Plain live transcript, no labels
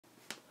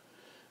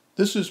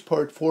This is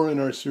part 4 in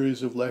our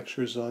series of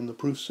lectures on the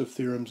proofs of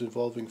theorems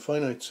involving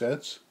finite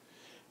sets.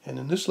 And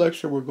in this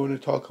lecture we're going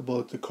to talk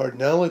about the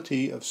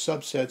cardinality of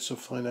subsets of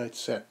finite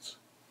sets.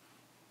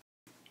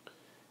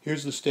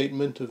 Here's the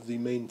statement of the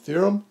main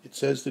theorem. It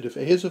says that if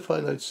A is a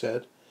finite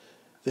set,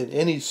 then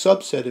any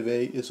subset of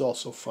A is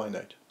also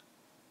finite.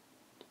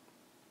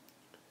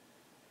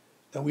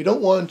 Now we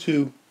don't want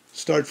to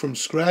start from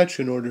scratch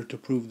in order to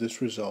prove this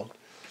result.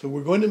 So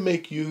we're going to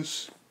make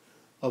use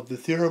of the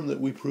theorem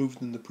that we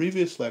proved in the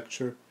previous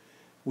lecture,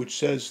 which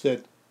says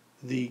that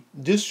the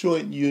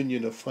disjoint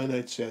union of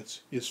finite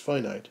sets is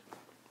finite.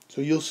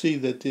 So you'll see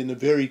that in a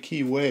very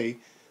key way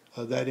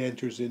that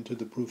enters into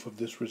the proof of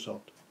this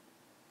result.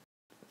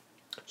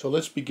 So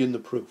let's begin the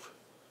proof.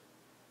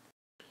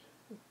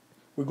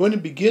 We're going to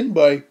begin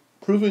by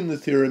proving the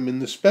theorem in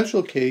the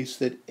special case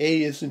that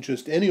A isn't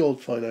just any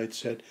old finite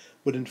set,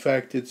 but in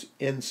fact it's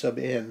n sub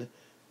n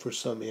for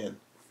some n.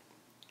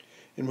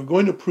 And we're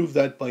going to prove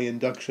that by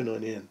induction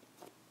on n.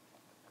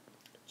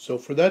 So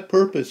for that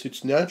purpose,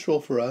 it's natural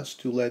for us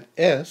to let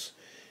S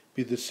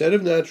be the set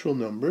of natural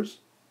numbers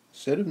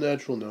such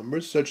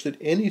that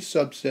any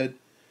subset,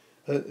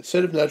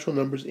 set of natural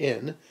numbers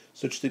n,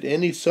 such that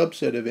any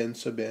subset of n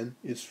sub n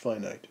is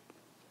finite.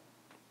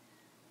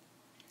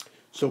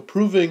 So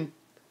proving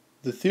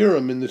the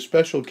theorem in the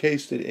special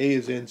case that A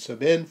is n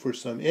sub n for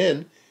some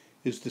n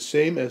is the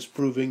same as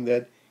proving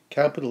that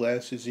capital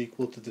S is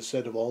equal to the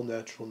set of all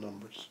natural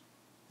numbers.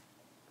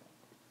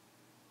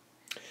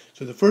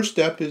 So the first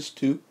step is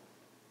to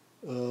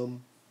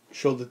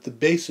show that the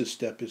basis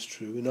step is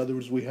true. In other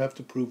words, we have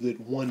to prove that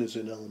 1 is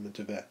an element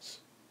of S.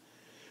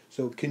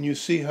 So can you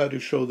see how to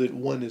show that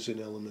 1 is an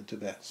element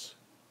of S?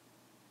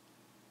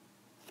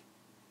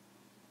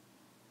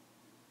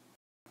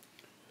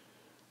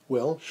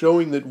 Well,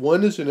 showing that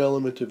 1 is an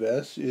element of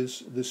S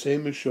is the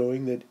same as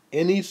showing that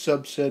any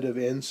subset of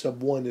n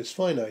sub 1 is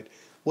finite.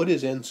 What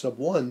is n sub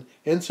 1?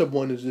 N sub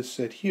 1 is this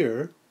set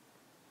here,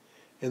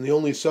 and the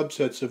only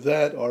subsets of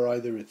that are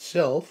either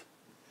itself,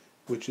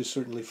 which is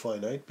certainly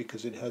finite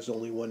because it has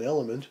only one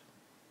element,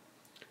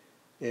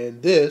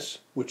 and this,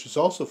 which is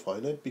also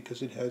finite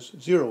because it has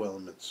 0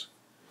 elements.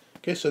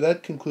 Okay, so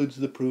that concludes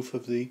the proof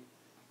of the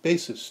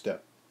basis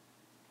step.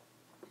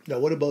 Now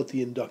what about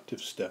the inductive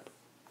step?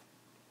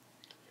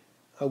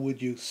 How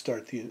would you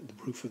start the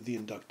proof of the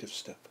inductive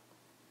step?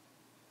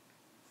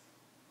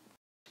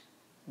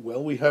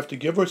 Well, we have to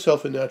give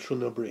ourselves a natural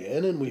number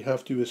n, and we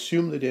have to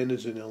assume that n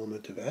is an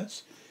element of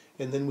S,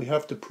 and then we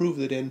have to prove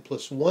that n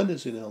plus 1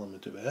 is an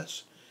element of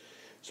S.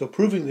 So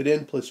proving that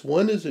n plus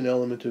 1 is an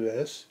element of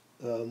S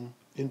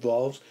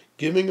involves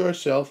giving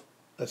ourselves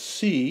a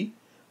C,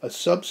 a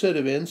subset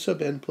of n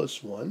sub n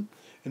plus 1,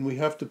 and we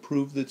have to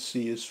prove that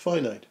C is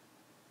finite.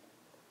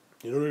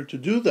 In order to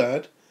do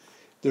that,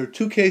 there are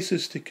two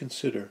cases to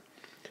consider.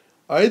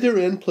 Either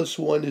n plus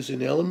 1 is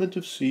an element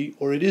of C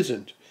or it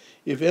isn't.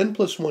 If n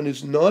plus 1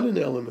 is not an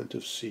element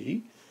of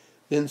C,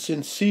 then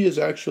since C is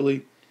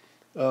actually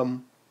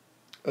a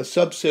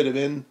subset of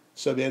n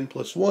sub n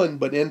plus 1,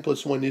 but n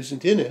plus 1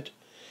 isn't in it,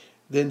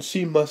 then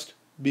C must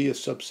be a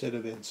subset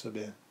of n sub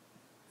n.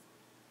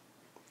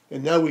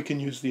 And now we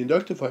can use the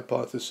inductive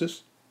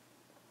hypothesis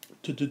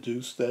to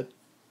deduce that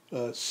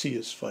C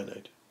is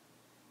finite.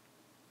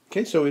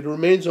 Okay, so it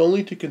remains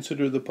only to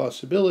consider the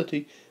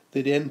possibility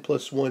that n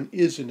plus 1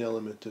 is an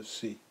element of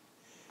C.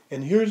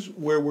 And here's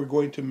where we're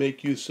going to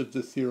make use of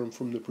the theorem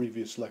from the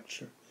previous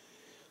lecture.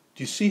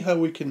 Do you see how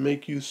we can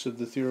make use of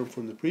the theorem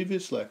from the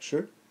previous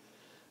lecture?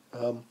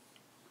 To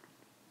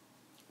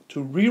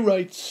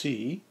rewrite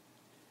C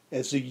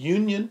as a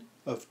union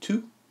of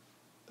two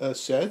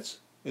sets,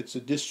 it's a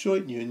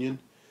disjoint union,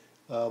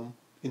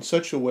 in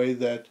such a way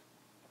that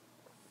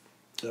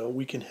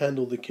we can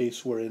handle the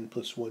case where n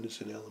plus 1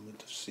 is an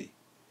element of C.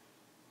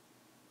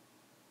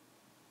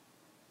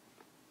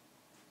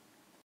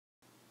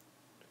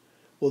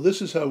 Well,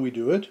 this is how we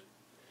do it.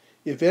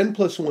 If n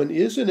plus 1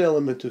 is an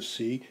element of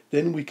C,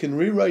 then we can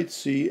rewrite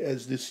C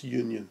as this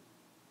union.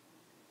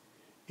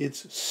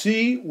 It's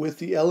C with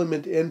the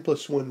element n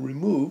plus 1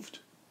 removed,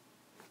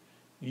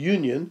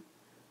 union,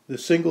 the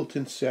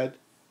singleton set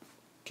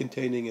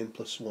containing n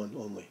plus 1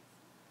 only.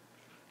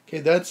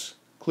 Okay, that's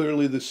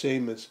clearly the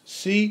same as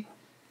C,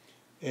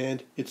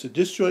 and it's a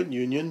disjoint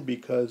union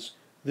because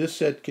this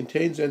set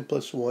contains n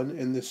plus 1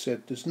 and this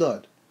set does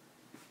not.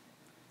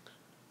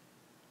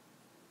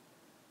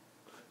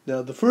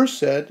 Now the first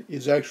set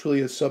is actually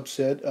a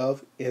subset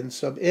of n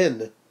sub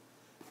n.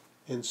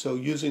 And so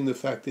using the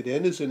fact that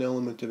n is an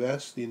element of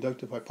S, the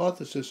inductive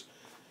hypothesis,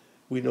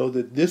 we know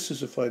that this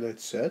is a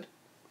finite set.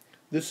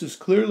 This is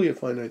clearly a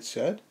finite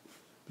set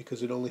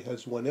because it only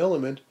has one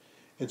element.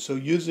 And so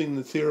using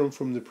the theorem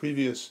from the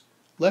previous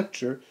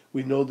lecture,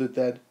 we know that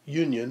that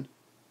union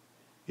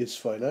is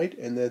finite,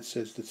 and that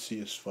says that C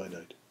is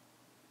finite.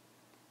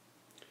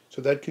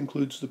 So that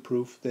concludes the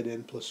proof that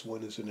n plus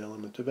 1 is an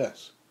element of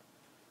S.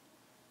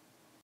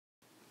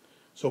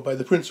 So by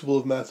the principle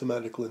of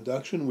mathematical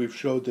induction, we've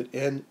showed that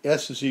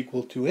S is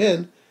equal to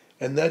n,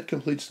 and that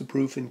completes the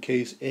proof in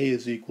case A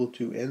is equal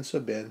to n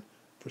sub n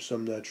for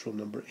some natural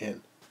number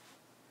n.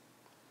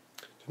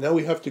 Now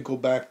we have to go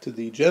back to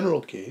the general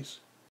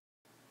case,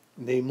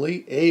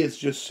 namely A is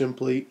just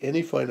simply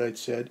any finite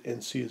set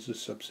and C is a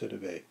subset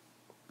of A.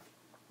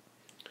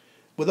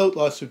 Without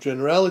loss of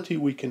generality,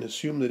 we can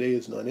assume that A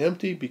is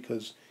non-empty,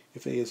 because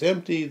if A is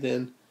empty,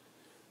 then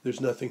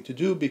there's nothing to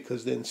do,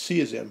 because then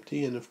C is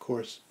empty, and of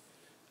course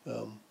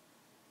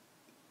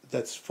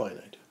that's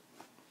finite.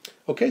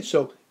 Okay,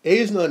 so A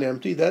is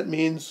non-empty. That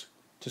means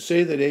to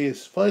say that A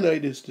is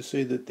finite is to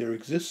say that there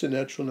exists a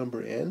natural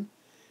number n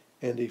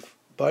and a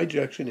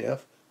bijection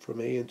f from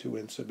A into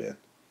n sub n.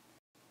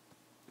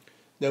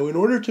 Now, in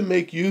order to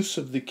make use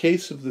of the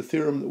case of the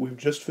theorem that we've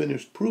just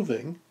finished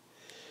proving,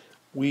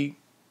 we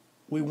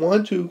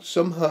want to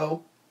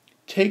somehow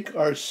take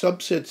our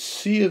subset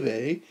C of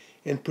A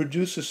and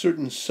produce a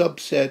certain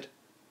subset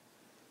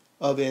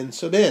of n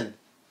sub n,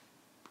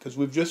 because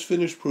we've just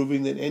finished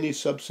proving that any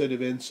subset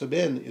of n sub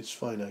n is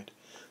finite.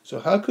 So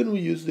how can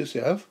we use this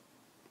f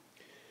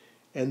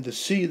and the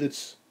C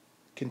that's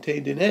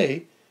contained in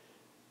A,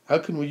 how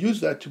can we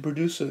use that to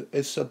produce a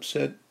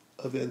subset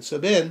of n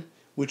sub n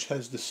which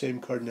has the same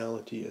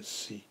cardinality as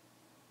C?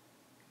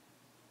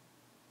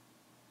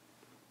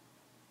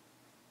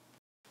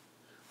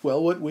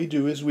 Well, what we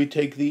do is we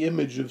take the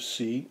image of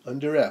C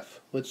under F.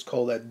 Let's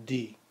call that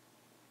D.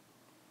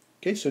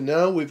 Okay, so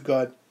now we've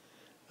got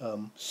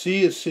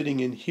C is sitting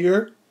in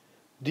here,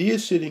 D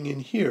is sitting in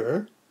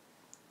here.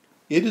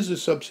 It is a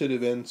subset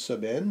of n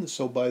sub n,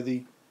 so by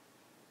the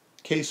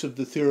case of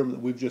the theorem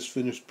that we've just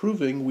finished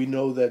proving, we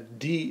know that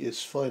D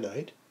is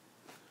finite.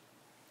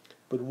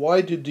 But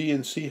why do D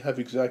and C have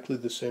exactly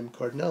the same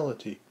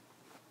cardinality?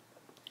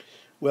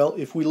 Well,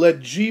 if we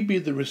let G be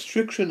the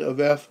restriction of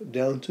F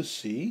down to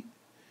C,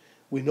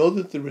 we know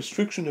that the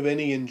restriction of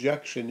any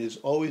injection is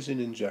always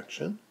an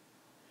injection.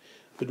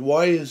 But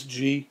why is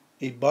G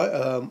a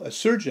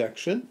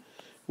surjection?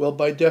 Well,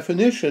 by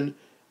definition,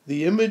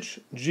 the image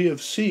G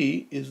of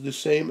C is the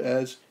same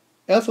as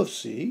F of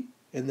C,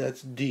 and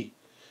that's D.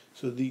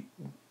 So the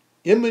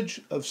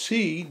image of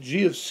C,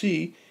 G of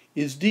C,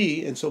 is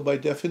D, and so by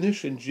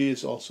definition, G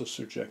is also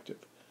surjective.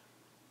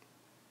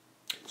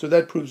 So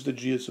that proves that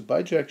G is a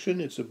bijection.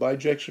 It's a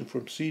bijection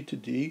from C to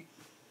D.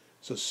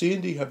 So C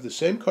and D have the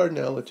same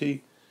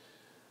cardinality,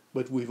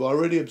 but we've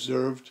already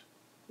observed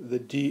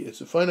that D is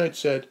a finite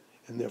set,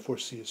 and therefore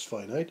C is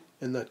finite,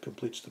 and that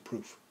completes the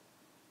proof.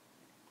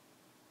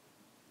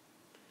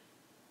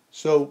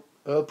 So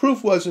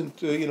proof wasn't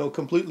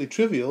completely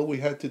trivial. We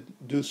had to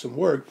do some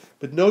work,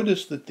 but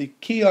notice that the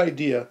key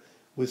idea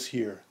was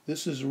here.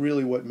 This is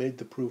really what made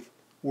the proof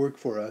work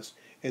for us,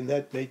 and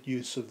that made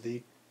use of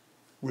the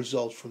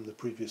result from the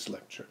previous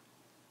lecture.